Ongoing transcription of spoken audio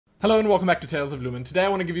Hello and welcome back to Tales of Lumin. Today I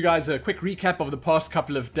want to give you guys a quick recap of the past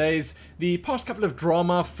couple of days. The past couple of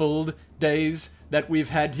drama-filled days that we've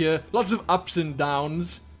had here. Lots of ups and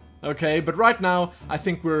downs. Okay, but right now I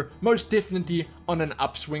think we're most definitely on an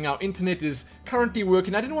upswing. Our internet is currently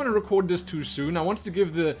working. I didn't want to record this too soon. I wanted to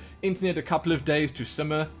give the internet a couple of days to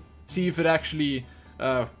simmer. See if it actually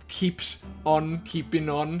keeps on keeping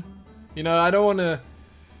on. You know, I don't want to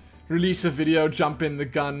release a video, jump in the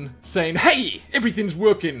gun, saying, hey, everything's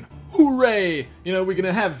working, hooray! You know, we're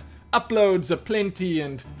gonna have uploads aplenty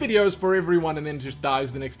and videos for everyone, and then it just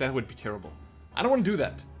dies the next day. That would be terrible. I don't want to do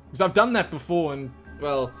that, because I've done that before, and,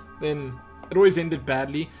 well, then it always ended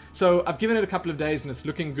badly. So I've given it a couple of days, and it's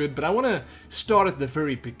looking good, but I want to start at the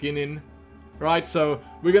very beginning, right? So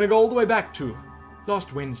we're gonna go all the way back to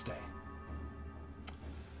last Wednesday.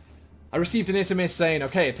 I received an SMS saying,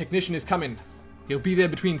 okay, a technician is coming. He'll be there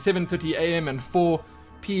between 7:30 AM and 4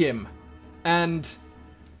 PM. And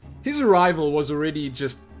his arrival was already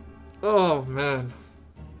just, oh man,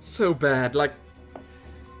 so bad. Like,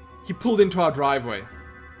 he pulled into our driveway.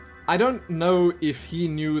 I don't know if he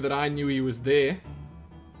knew that I knew he was there,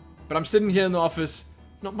 but I'm sitting here in the office,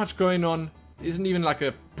 not much going on. There isn't even like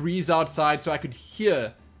a breeze outside, so I could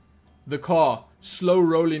hear the car slow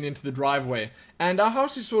rolling into the driveway. And our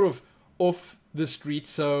house is sort of off the street,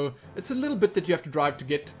 so it's a little bit that you have to drive to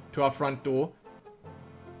get to our front door.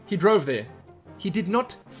 He drove there. He did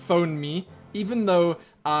not phone me, even though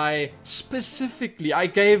I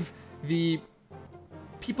gave the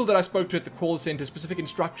people that I spoke to at the call center specific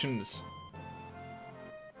instructions.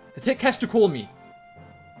 The tech has to call me.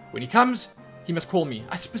 When he comes, he must call me.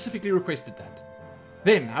 I specifically requested that.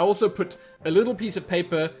 Then I also put a little piece of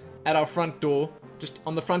paper at our front door, just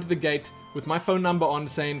on the front of the gate, with my phone number on,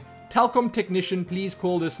 saying, Telcom technician, please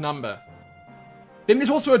call this number. Then there's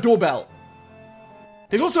also a doorbell.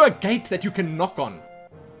 There's also a gate that you can knock on.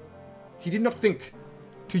 He did not think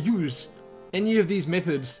to use any of these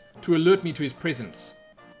methods to alert me to his presence.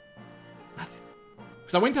 Nothing.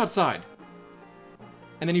 Because I went outside,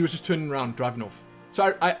 and then he was just turning around, driving off.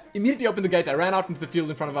 So I immediately opened the gate, I ran out into the field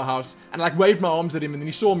in front of our house, and like waved my arms at him, and then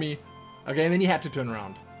he saw me. Okay, and then he had to turn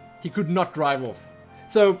around. He could not drive off.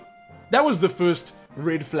 So that was the first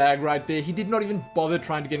red flag right there. He did not even bother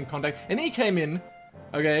trying to get in contact. And then he came in,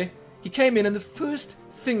 okay? He came in, and the first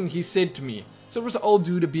thing he said to me, so it was an old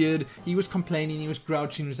dude, a beard, he was complaining, he was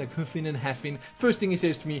grouching, he was like huffing and haffing. First thing he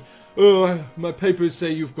says to me, oh, my papers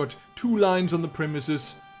say you've got 2 lines on the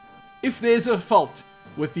premises. If there's a fault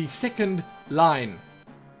with the second line,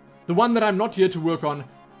 the one that I'm not here to work on,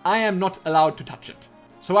 I am not allowed to touch it.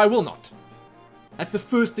 So I will not. That's the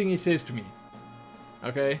first thing he says to me.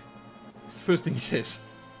 Okay? That's the first thing he says.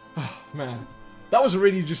 Oh, man. That was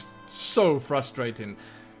already just so frustrating.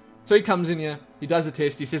 So he comes in here, he does a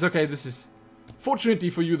test, he says, okay, this is, fortunately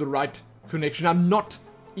for you, the right connection. I'm not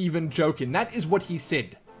even joking. That is what he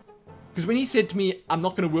said. Because when he said to me, I'm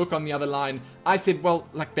not going to work on the other line, I said, well,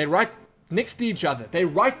 like, they're right next to each other. They're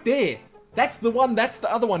right there. That's the one, that's the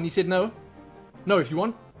other one. He said, no. No, if you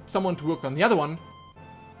want someone to work on the other one,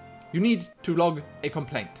 you need to log a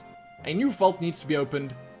complaint. A new fault needs to be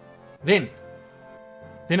opened. Then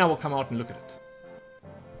I will come out and look at it.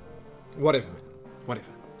 Whatever, man. Whatever.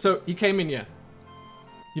 So, he came in here.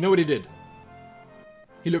 You know what he did?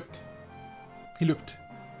 He looked. He looked.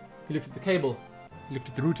 He looked at the cable. He looked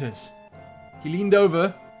at the routers. He leaned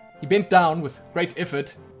over. He bent down with great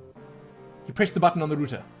effort. He pressed the button on the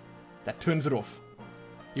router. That turns it off.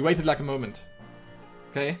 He waited like a moment.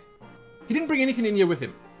 Okay? He didn't bring anything in here with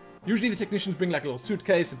him. Usually the technicians bring like a little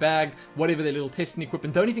suitcase, a bag, whatever, their little testing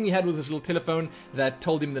equipment. The only thing he had was this little telephone that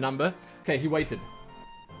told him the number. Okay, he waited.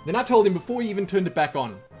 Then I told him before he even turned it back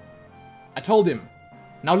on. I told him,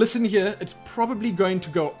 now listen here, it's probably going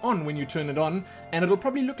to go on when you turn it on, and it'll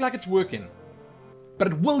probably look like it's working. But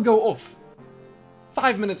it will go off.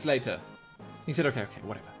 5 minutes later. He said, okay,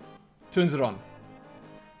 whatever. Turns it on.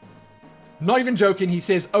 Not even joking, he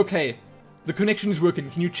says, okay, the connection is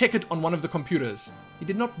working. Can you check it on one of the computers? He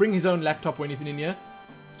did not bring his own laptop or anything in here,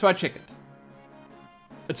 so I check it.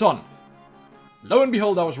 It's on. Lo and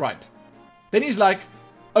behold, I was right. Then he's like,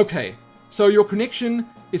 okay, so your connection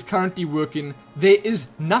is currently working. There is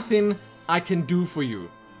nothing I can do for you.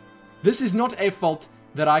 This is not a fault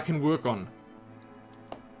that I can work on.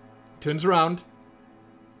 Turns around.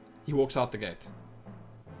 He walks out the gate.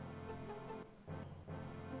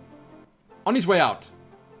 On his way out.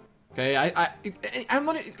 Okay, I'm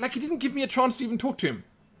not, like, he didn't give me a chance to even talk to him.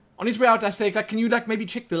 On his way out, I say, like, can you, like, maybe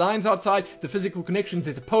check the lines outside, the physical connections?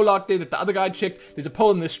 There's a pole out there that the other guy checked. There's a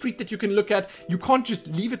pole in the street that you can look at. You can't just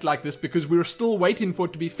leave it like this because we're still waiting for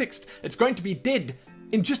it to be fixed. It's going to be dead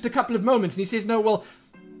in just a couple of moments. And he says, no, well,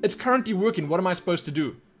 It's currently working. What am I supposed to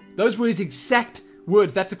do? Those were his exact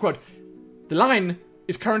words. That's a quote. The line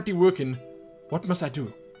is currently working. What must I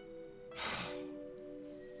do?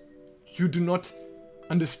 You do not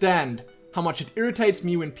understand how much it irritates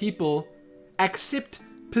me when people accept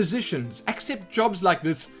positions, accept jobs like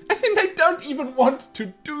this, and then they don't even want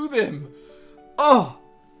to do them. Oh.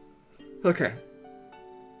 Okay.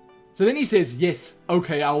 So then he says, yes,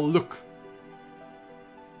 okay, I'll look.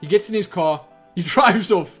 He gets in his car. He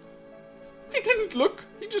drives off. He didn't look.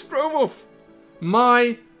 He just drove off.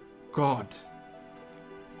 My God.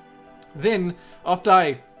 Then, after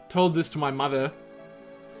I told this to my mother,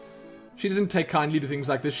 she doesn't take kindly to things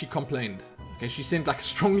like this. She complained. Okay, she sent like a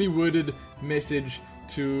strongly worded message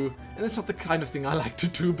to, and that's not the kind of thing I like to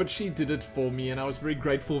do, but she did it for me, and I was very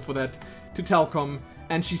grateful for that, to Telkom.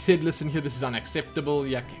 And she said, listen here, this is unacceptable.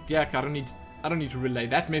 Yak, yak, I don't need to relay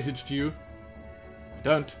that message to you. I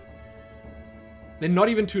don't. Then not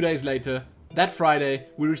even 2 days later, that Friday,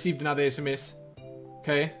 we received another SMS.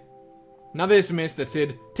 Okay? Another SMS that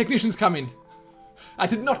said, technician's coming. I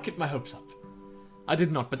did not get my hopes up. I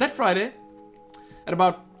did not. But that Friday, at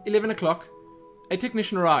about 11 o'clock, a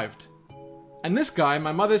technician arrived. And this guy,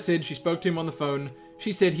 my mother said she spoke to him on the phone.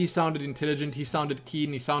 She said he sounded intelligent, he sounded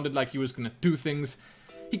keen, he sounded like he was going to do things.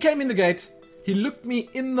 He came in the gate. He looked me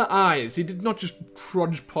in the eyes. He did not just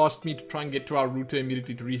trudge past me to try and get to our router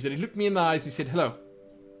immediately to reset. He looked me in the eyes. He said, hello,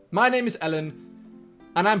 my name is Alan,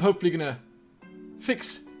 and I'm hopefully going to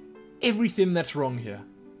fix everything that's wrong here.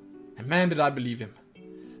 And man, did I believe him.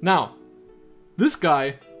 Now, this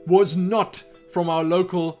guy was not from our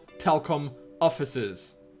local Telkom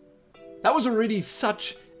offices. That was already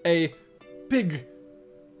such a big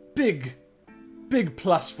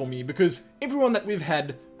plus for me, because everyone that we've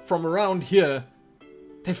had from around here,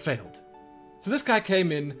 they failed. So this guy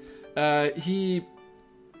came in, he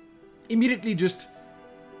immediately just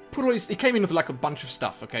put all his, he came in with like a bunch of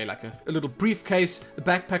stuff, okay, like a little briefcase, a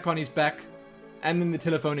backpack on his back, and then the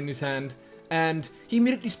telephone in his hand, and he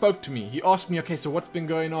immediately spoke to me. He asked me, okay, so what's been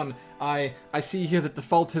going on? I see here that the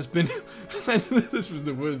fault has been, and this was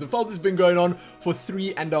the worst, the fault has been going on for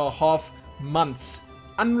 3.5 months,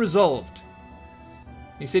 unresolved.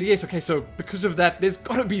 He said, yes, okay, so because of that, there's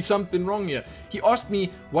got to be something wrong here. He asked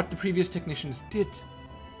me what the previous technicians did.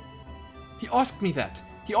 He asked me that.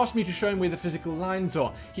 He asked me to show him where the physical lines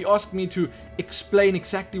are. He asked me to explain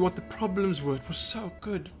exactly what the problems were. It was so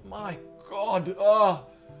good. My God. Oh,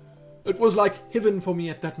 it was like heaven for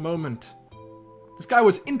me at that moment. This guy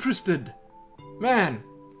was interested. Man.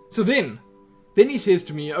 So then he says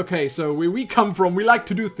to me, okay, so where we come from, we like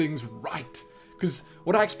to do things right. Because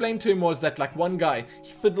what I explained to him was that, like, one guy,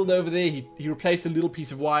 he fiddled over there, he replaced a little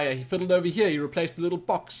piece of wire. He fiddled over here, he replaced a little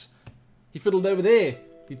box. He fiddled over there,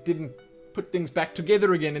 he didn't put things back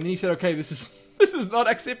together again. And then he said, okay, this is not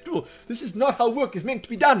acceptable. This is not how work is meant to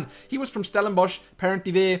be done. He was from Stellenbosch.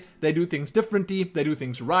 Apparently there, they do things differently. They do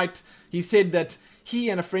things right. He said that he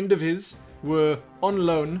and a friend of his were on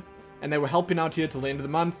loan, and they were helping out here till the end of the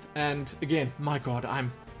month. And again, my God,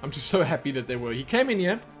 I'm just so happy that they were. He came in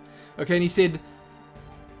here, okay, and he said,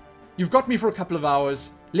 you've got me for a couple of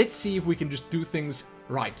hours. Let's see if we can just do things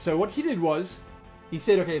right. So what he did was, he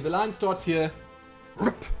said, okay, the line starts here.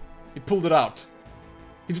 Rip. He pulled it out.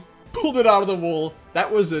 He just pulled it out of the wall. That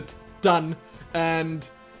was it. Done. And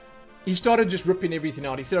he started just ripping everything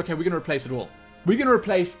out. He said, okay, we're going to replace it all. We're going to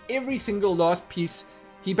replace every single last piece.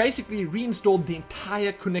 He basically reinstalled the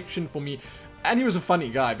entire connection for me. And he was a funny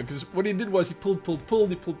guy, because what he did was he pulled.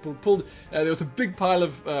 There was a big pile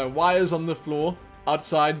of wires on the floor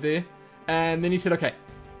outside there. And then he said, okay,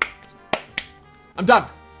 I'm done.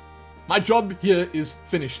 My job here is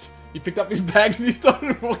finished. He picked up his bags and he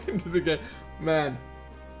started walking to the gate. Man,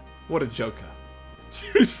 what a joker.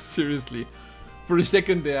 Seriously. For a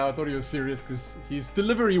second there, I thought he was serious, because his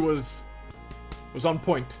delivery was on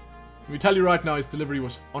point. Let me tell you right now, his delivery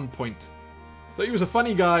was on point. So he was a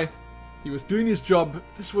funny guy. He was doing his job.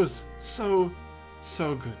 This was so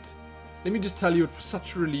good. Let me just tell you, it was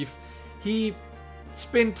such a relief. He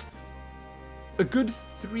spent a good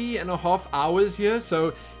 3.5 hours here.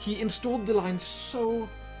 So he installed the line so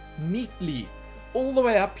neatly, all the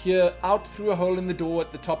way up here, out through a hole in the door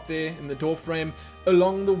at the top there, in the door frame,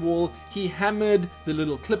 along the wall. He hammered the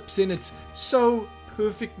little clips in. It's so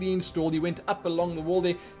perfectly installed. He went up along the wall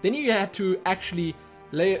there. Then he had to actually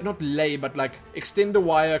but like extend a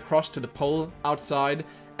wire across to the pole outside.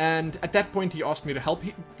 And at that point he asked me to help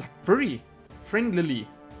him, like very friendlily,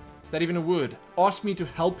 is that even a word, asked me to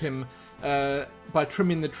help him by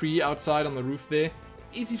trimming the tree outside on the roof there.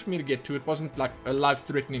 Easy for me to get to. It wasn't like a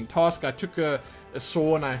life-threatening task. I took a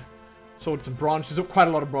saw and I sawed some branches, or quite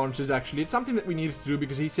a lot of branches actually. It's something that we needed to do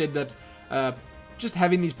because he said that just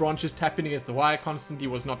having these branches tapping against the wire constantly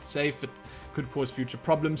was not safe. It could cause future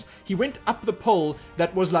problems. He went up the pole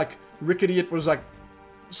that was like rickety. It was like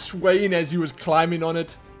swaying as he was climbing on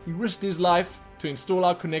it. He risked his life to install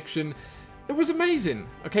our connection. It was amazing.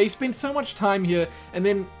 Okay, he spent so much time here, and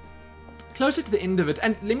then closer to the end of it,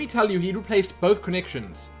 and let me tell you, he replaced both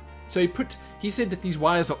connections. So he said that these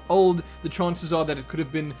wires are old. The chances are that it could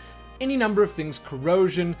have been any number of things: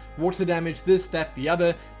 corrosion, water damage, this, that, the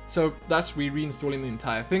other. So thus we reinstalling the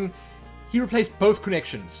entire thing. He replaced both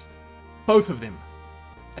connections, both of them,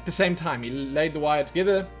 at the same time. He laid the wire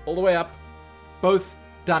together all the way up, both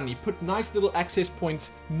done. He put nice little access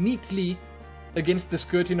points neatly against the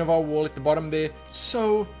skirting of our wall at the bottom there.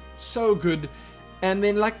 So good. And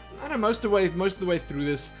then, like, I don't know, most of the way through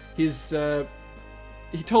this,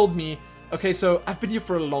 he told me, okay, so I've been here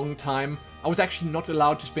for a long time. I was actually not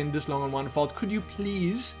allowed to spend this long on one fault. Could you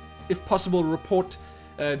please, if possible, report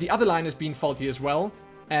the other line as being faulty as well?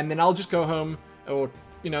 And then I'll just go home, or,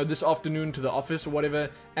 you know, this afternoon to the office or whatever,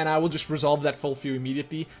 and I will just resolve that fault for you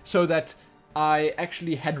immediately, so that I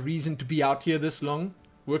actually had reason to be out here this long,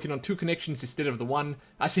 working on 2 connections instead of the one.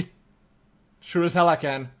 I said, sure as hell I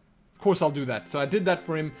can. Of course I'll do that. So I did that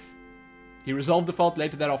for him. He resolved the fault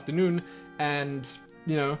later that afternoon, and,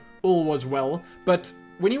 you know, all was well. But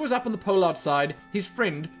when he was up on the pole outside, his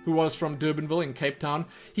friend, who was from Durbanville in Cape Town,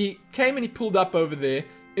 he came and he pulled up over there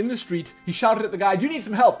in the street. He shouted at the guy, "Do you need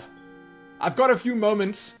some help? I've got a few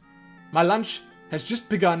moments. My lunch has just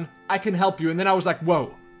begun. I can help you." And then I was like,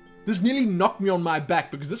 whoa. This nearly knocked me on my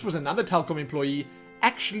back, because this was another Telkom employee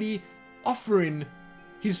actually offering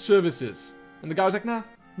his services. And the guy was like, no,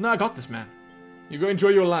 I got this, man. You go enjoy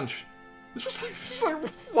your lunch. This was like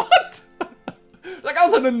what? Like I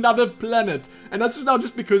was on another planet. And that's just now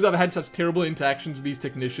just because I've had such terrible interactions with these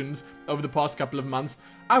technicians over the past couple of months.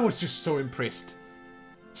 I was just so impressed.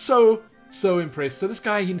 So impressed. So this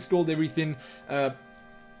guy, he installed everything. I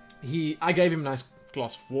gave him a nice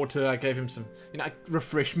glass of water. I gave him some, you know,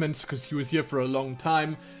 refreshments because he was here for a long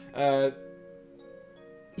time.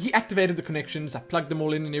 He activated the connections. I plugged them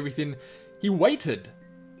all in and everything. He waited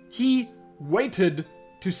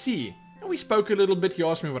to see. And we spoke a little bit. He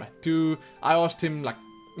asked me what I do. I asked him, like,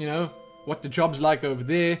 you know, what the job's like over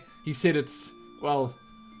there. He said it's, well,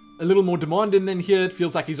 a little more demanding than here. It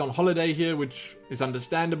feels like he's on holiday here, which is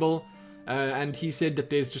understandable. And he said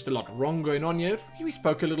that there's just a lot wrong going on here. We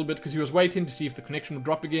spoke a little bit because he was waiting to see if the connection would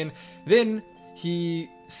drop again. Then he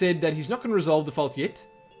said that he's not going to resolve the fault yet.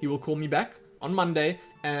 He will call me back on Monday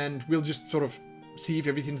and we'll just sort of see if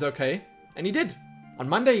everything's okay. And he did. On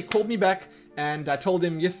Monday he called me back and I told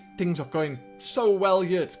him, yes, things are going so well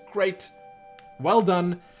here. It's great. Well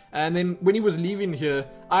done. And then when he was leaving here,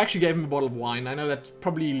 I actually gave him a bottle of wine. I know that's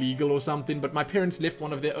probably illegal or something, but my parents left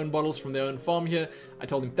one of their own bottles from their own farm here. I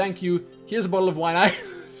told him, thank you. Here's a bottle of wine.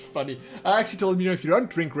 It's funny. I actually told him, you know, if you don't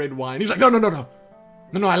drink red wine. He's like,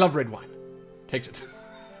 no, I love red wine. Takes it.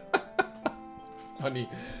 Funny.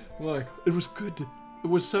 Like, it was good. It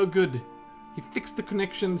was so good. He fixed the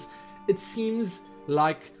connections. It seems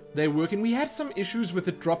like they're working. We had some issues with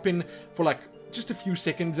it dropping for like just a few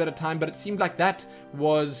seconds at a time, but it seemed like that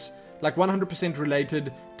was like 100%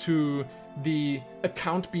 related to the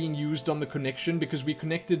account being used on the connection, because we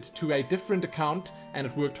connected to a different account and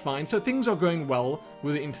it worked fine. So things are going well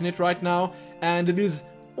with the internet right now, and it is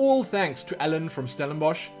all thanks to Alan from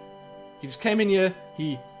Stellenbosch. He just came in here,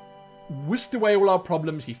 he whisked away all our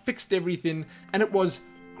problems, he fixed everything, and it was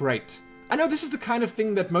great. I know this is the kind of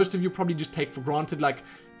thing that most of you probably just take for granted, like,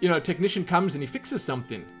 you know, a technician comes and he fixes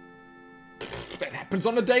something. That happens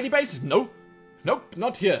on a daily basis. Nope,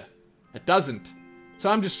 not here. It doesn't. So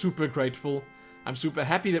I'm just super grateful. I'm super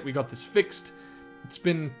happy that we got this fixed. It's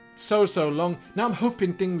been so long. Now I'm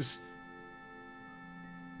hoping things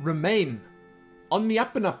remain on the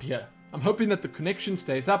up and up here. I'm hoping that the connection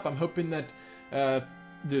stays up. I'm hoping that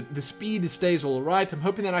the speed stays all right. I'm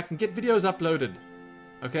hoping that I can get videos uploaded.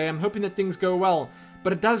 Okay, I'm hoping that things go well.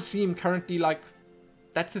 But it does seem currently like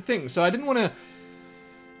that's the thing. So I didn't want to,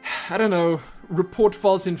 I don't know, report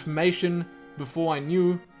false information before I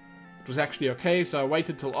knew it was actually okay. So I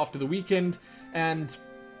waited till after the weekend. And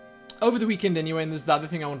over the weekend anyway, and this is the other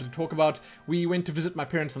thing I wanted to talk about, we went to visit my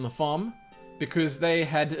parents on the farm because they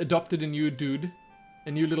had adopted a new dude,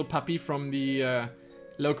 a new little puppy from the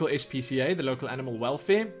local SPCA, the local animal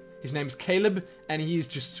welfare. His name's Caleb, and he's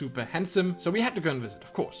just super handsome. So we had to go and visit,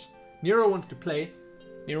 of course. Nero wanted to play.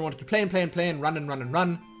 Nero wanted to play and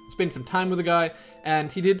run. Spend some time with the guy,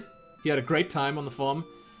 and he did. He had a great time on the farm.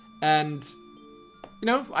 And, you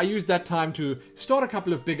know, I used that time to start a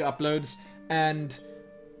couple of big uploads, and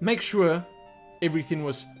make sure everything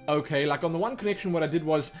was okay. Like on the one connection, what I did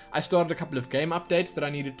was I started a couple of game updates that I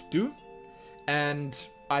needed to do, and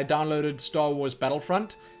I downloaded Star Wars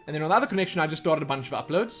Battlefront, and then on the other connection I just started a bunch of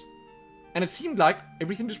uploads, and it seemed like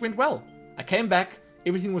everything just went well. I came back,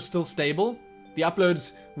 everything was still stable, the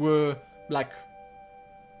uploads were like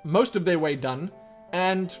most of their way done,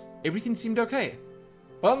 and everything seemed okay.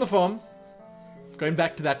 Well, on the farm, going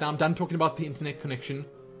back to that now, I'm done talking about the internet connection,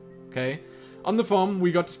 okay? On the farm,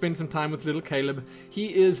 we got to spend some time with little Caleb.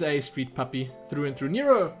 He is a street puppy through and through.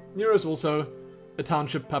 Nero's also a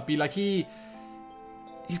township puppy. Like, he's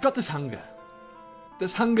got this hunger.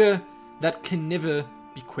 This hunger that can never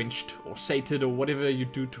be quenched or sated or whatever you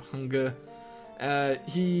do to hunger.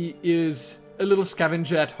 He is a little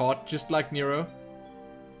scavenger at heart, just like Nero.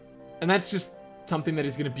 And that's just something that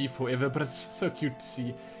is going to be forever, but it's so cute to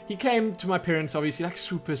see. He came to my parents, obviously, like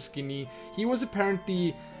super skinny. He was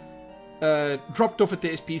apparently dropped off at the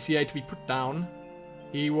SPCA to be put down.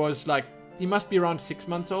 He was like, he must be around 6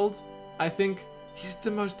 months old, I think. He's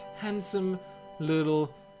the most handsome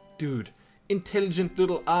little dude. Intelligent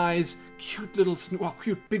little eyes, cute little snoot, well,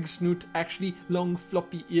 cute big snoot, actually, long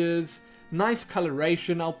floppy ears, nice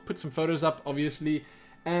coloration. I'll put some photos up, obviously.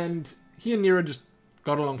 And he and Nero just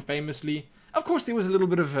got along famously. Of course, there was a little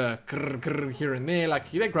bit of a grrr here and there,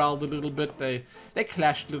 like they growled a little bit, they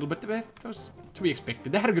clashed a little bit, that was to be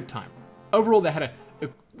expected. They had a good time. Overall, they had a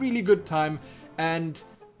really good time, and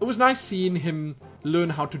it was nice seeing him learn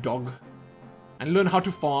how to dog, and learn how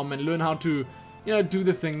to farm, and learn how to, you know, do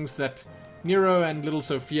the things that Nero and little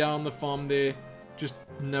Sophia on the farm there just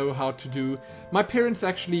know how to do. My parents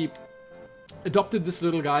actually adopted this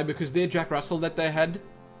little guy because their Jack Russell that they had,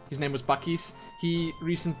 his name was Bucky's, he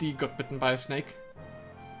recently got bitten by a snake,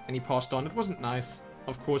 and he passed on. It wasn't nice,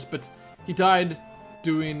 of course, but he died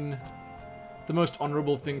doing the most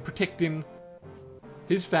honorable thing, protecting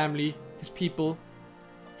his family, his people,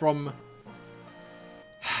 from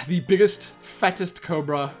the biggest, fattest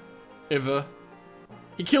cobra ever.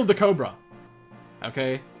 He killed the cobra,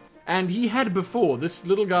 okay? And he had before, this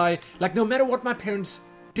little guy, like no matter what my parents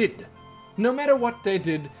did, no matter what they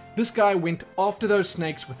did, this guy went after those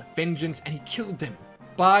snakes with a vengeance, and he killed them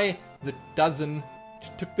by the dozen,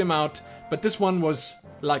 took them out. But this one was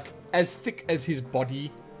like as thick as his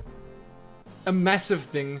body, a massive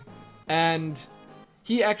thing, and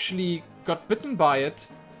he actually got bitten by it,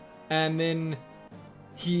 and then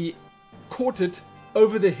he caught it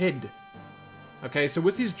over the head. Okay, so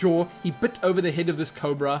with his jaw, he bit over the head of this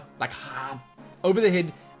cobra, like over the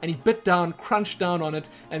head, and he bit down, crunched down on it,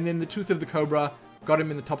 and then the tooth of the cobra got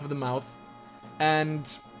him in the top of the mouth,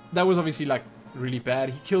 and that was obviously like really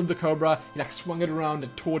bad. He killed the cobra, he like swung it around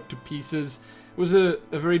and tore it to pieces. It was a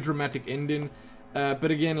very dramatic ending,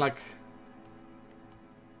 but again, like,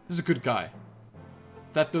 he was a good guy,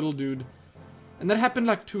 that little dude. And that happened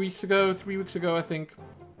like 2 weeks ago, 3 weeks ago, I think.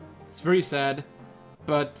 It's very sad,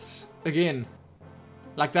 but again,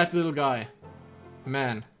 like that little guy,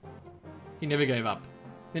 man, he never gave up.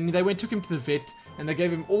 Then they took him to the vet, and they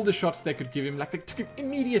gave him all the shots they could give him. Like, they took him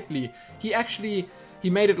immediately. He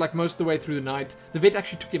made it like most of the way through the night. The vet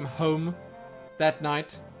actually took him home that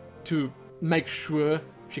night to make sure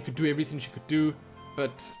she could do everything she could do.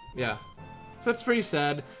 But yeah, so it's very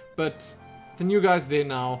sad. But the new guy's there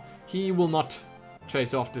now. He will not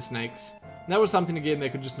chase after snakes. And that was something, again, they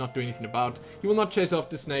could just not do anything about. He will not chase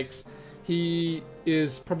after snakes. He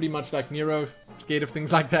is probably much like Nero, scared of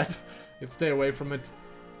things like that. He'll stay away from it.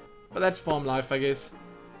 But that's farm life, I guess.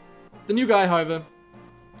 The new guy, however,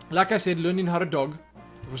 like I said, learning how to dog.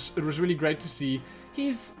 It was really great to see.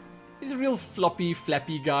 He's a real floppy,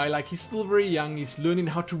 flappy guy. Like, he's still very young. He's learning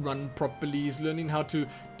how to run properly. He's learning how to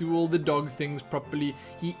do all the dog things properly.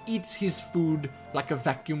 He eats his food like a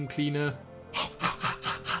vacuum cleaner.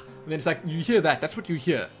 And then it's like, you hear that. That's what you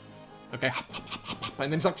hear. Okay.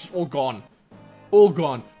 And then it's like all gone. All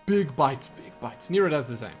gone. Big bites, big bites. Nero does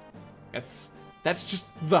the same. That's just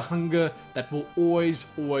the hunger that will always,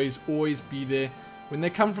 always, always be there. When they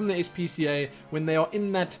come from the SPCA, when they are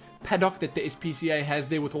in that paddock that the SPCA has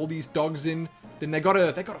there with all these dogs in, then they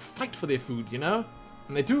gotta fight for their food, you know?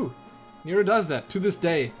 And they do. Nero does that to this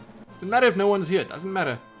day. Doesn't matter if no one's here, doesn't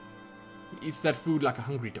matter. He eats that food like a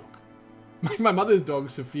hungry dog. My mother's dog,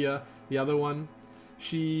 Sophia, the other one,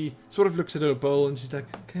 she sort of looks at her bowl and she's like,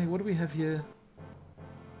 okay, what do we have here?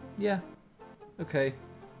 Yeah. Okay.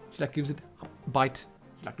 She like gives it a bite.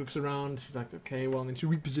 She like looks around. She's like, okay, well, and then she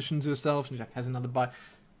repositions herself and she like has another bite.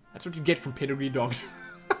 That's what you get from pedigree dogs.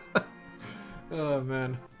 Oh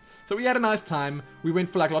man. So we had a nice time. We went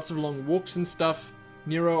for like lots of long walks and stuff.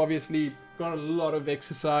 Nero obviously got a lot of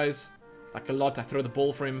exercise. Like a lot. I throw the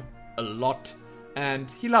ball for him a lot. and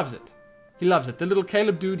he loves it. He loves it. The little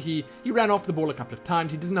Caleb dude, he ran off the ball a couple of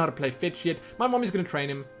times. He doesn't know how to play fetch yet. My mom is going to train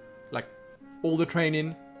him. Like, all the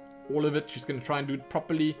training. All of it. She's going to try and do it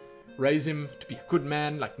properly. Raise him to be a good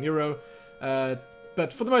man, like Nero.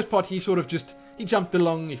 But for the most part, he sort of just... He jumped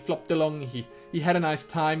along. He flopped along. He had a nice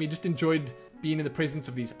time. He just enjoyed being in the presence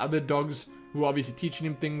of these other dogs who are obviously teaching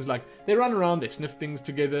him things. Like, they run around. They sniff things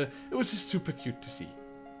together. It was just super cute to see.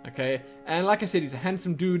 Okay, and like I said, he's a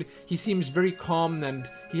handsome dude. He seems very calm and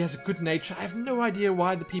he has a good nature. I have no idea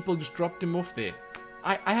why the people just dropped him off there.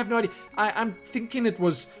 I have no idea. I'm thinking it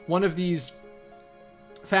was one of these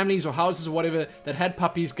families or houses or whatever that had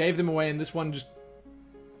puppies, gave them away, and this one just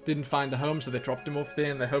didn't find a home, so they dropped him off there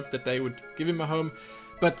and they hoped that they would give him a home.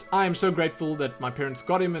 But I am so grateful that my parents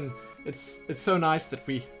got him, and it's so nice that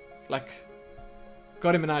we, like...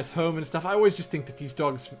 got him a nice home and stuff. I always just think that these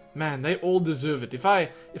dogs, man, they all deserve it. If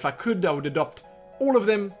I could, I would adopt all of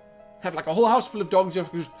them. Have like a whole house full of dogs. I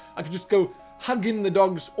could just go hugging the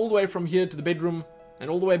dogs all the way from here to the bedroom and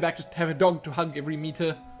all the way back. Just have a dog to hug every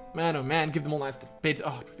meter. Man, oh man, give them all nice little beds.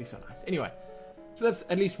 Oh, it would be so nice. Anyway, so that's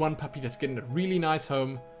at least one puppy that's getting a really nice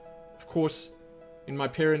home. Of course, in my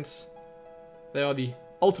parents, they are the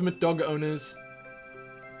ultimate dog owners.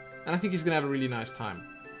 And I think he's going to have a really nice time.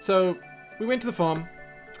 So... we went to the farm.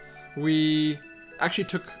 We actually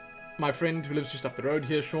took my friend who lives just up the road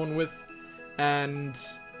here, Sean, with. And,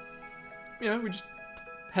 you know, we just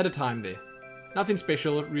had a time there. Nothing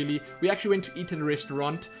special, really. We actually went to eat at a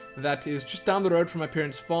restaurant that is just down the road from my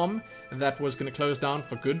parents' farm that was going to close down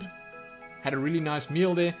for good. Had a really nice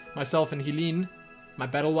meal there. Myself and Helene, my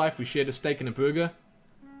battle wife, we shared a steak and a burger.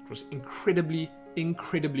 It was incredibly,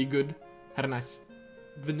 incredibly good. Had a nice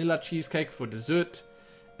vanilla cheesecake for dessert.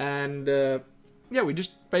 And, yeah, we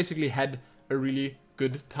just basically had a really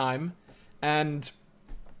good time. And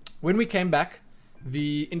when we came back,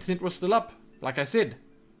 the internet was still up, like I said.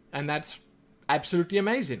 And that's absolutely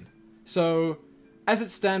amazing. So, as it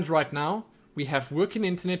stands right now, we have working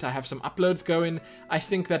internet. I have some uploads going. I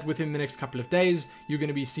think that within the next couple of days, you're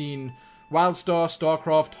going to be seeing Wildstar,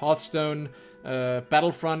 StarCraft, Hearthstone,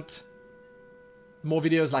 Battlefront. More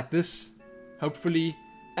videos like this, hopefully.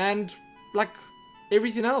 And, like...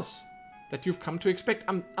 everything else that you've come to expect.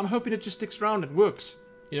 I'm hoping it just sticks around and works.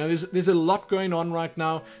 You know, there's a lot going on right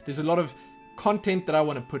now. There's a lot of content that I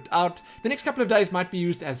want to put out. The next couple of days might be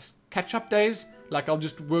used as catch-up days. Like, I'll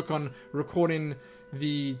just work on recording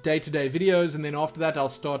the day-to-day videos, and then after that,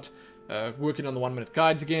 I'll start working on the 1-minute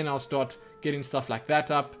guides again. I'll start getting stuff like that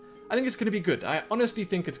up. I think it's going to be good. I honestly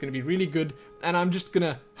think it's going to be really good, and I'm just going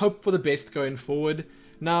to hope for the best going forward.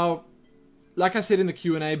 Now, like I said in the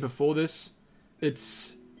Q&A before this,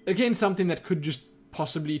 it's, again, something that could just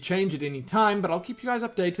possibly change at any time, but I'll keep you guys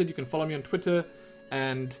updated. You can follow me on Twitter,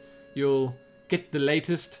 and you'll get the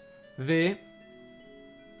latest there.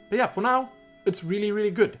 But yeah, for now, it's really,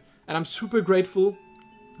 really good. And I'm super grateful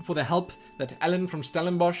for the help that Alan from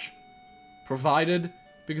Stellenbosch provided.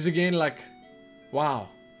 Because again, like, wow.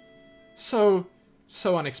 So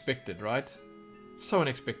unexpected, right? So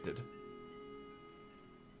unexpected.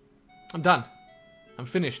 I'm done. I'm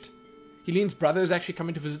finished. Helene's brother is actually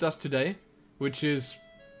coming to visit us today, which is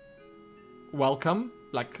welcome.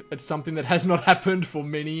 Like, it's something that has not happened for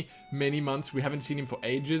many, many months. We haven't seen him for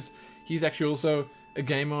ages. He's actually also a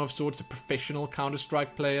gamer of sorts, a professional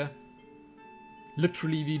Counter-Strike player.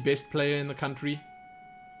 Literally the best player in the country.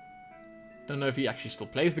 Don't know if he actually still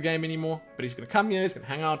plays the game anymore, but he's going to come here, he's going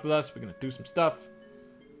to hang out with us, we're going to do some stuff.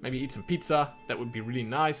 Maybe eat some pizza, that would be really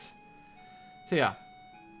nice. So yeah,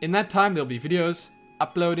 in that time there'll be videos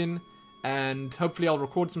uploading, and hopefully I'll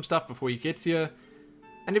record some stuff before he gets here,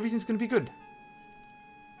 and everything's going to be good.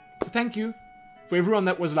 So thank you for everyone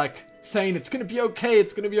that was like saying it's going to be okay,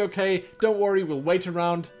 it's going to be okay, don't worry, we'll wait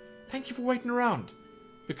around. Thank you for waiting around,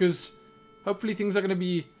 because hopefully things are going to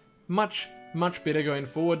be much, much better going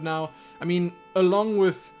forward now. I mean, along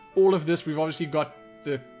with all of this, we've obviously got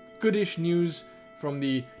the goodish news from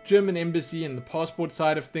the German embassy and the passport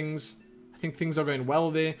side of things. I think things are going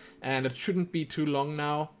well there, and it shouldn't be too long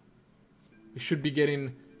now. We should be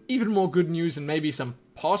getting even more good news and maybe some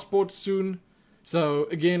passports soon. So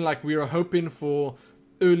again, like, we are hoping for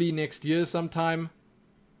early next year sometime.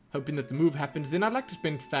 Hoping that the move happens. Then I'd like to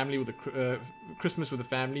spend Christmas with the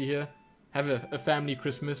family here. Have a family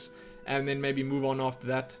Christmas. And then maybe move on after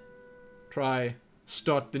that. Try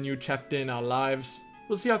start the new chapter in our lives.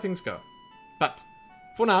 We'll see how things go. But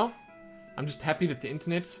for now, I'm just happy that the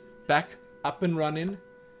internet's back up and running.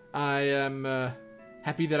 I am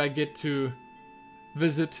happy that I get to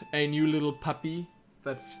visit a new little puppy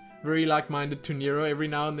that's very like-minded to Nero every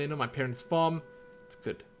now and then on my parents' farm. It's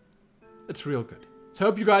good. It's real good. So I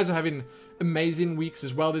hope you guys are having amazing weeks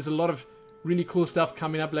as well. There's a lot of really cool stuff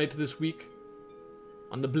coming up later this week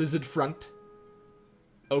on the Blizzard front.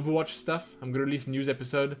 Overwatch stuff. I'm going to release a news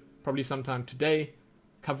episode probably sometime today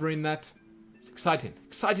covering that. It's exciting.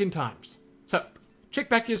 Exciting times. So, check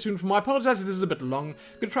back here soon for more. I apologize if this is a bit long.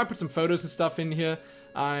 I'm going to try and put some photos and stuff in here.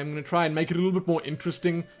 I'm going to try and make it a little bit more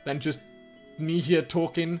interesting than just me here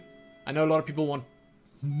talking. I know a lot of people want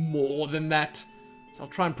more than that, so I'll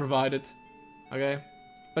try and provide it. Okay?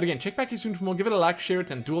 But again, check back here soon for more. Give it a like, share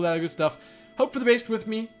it, and do all that good stuff. Hope for the best with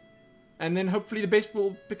me, and then hopefully the best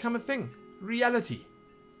will become a thing. Reality.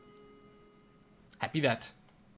 Happy that.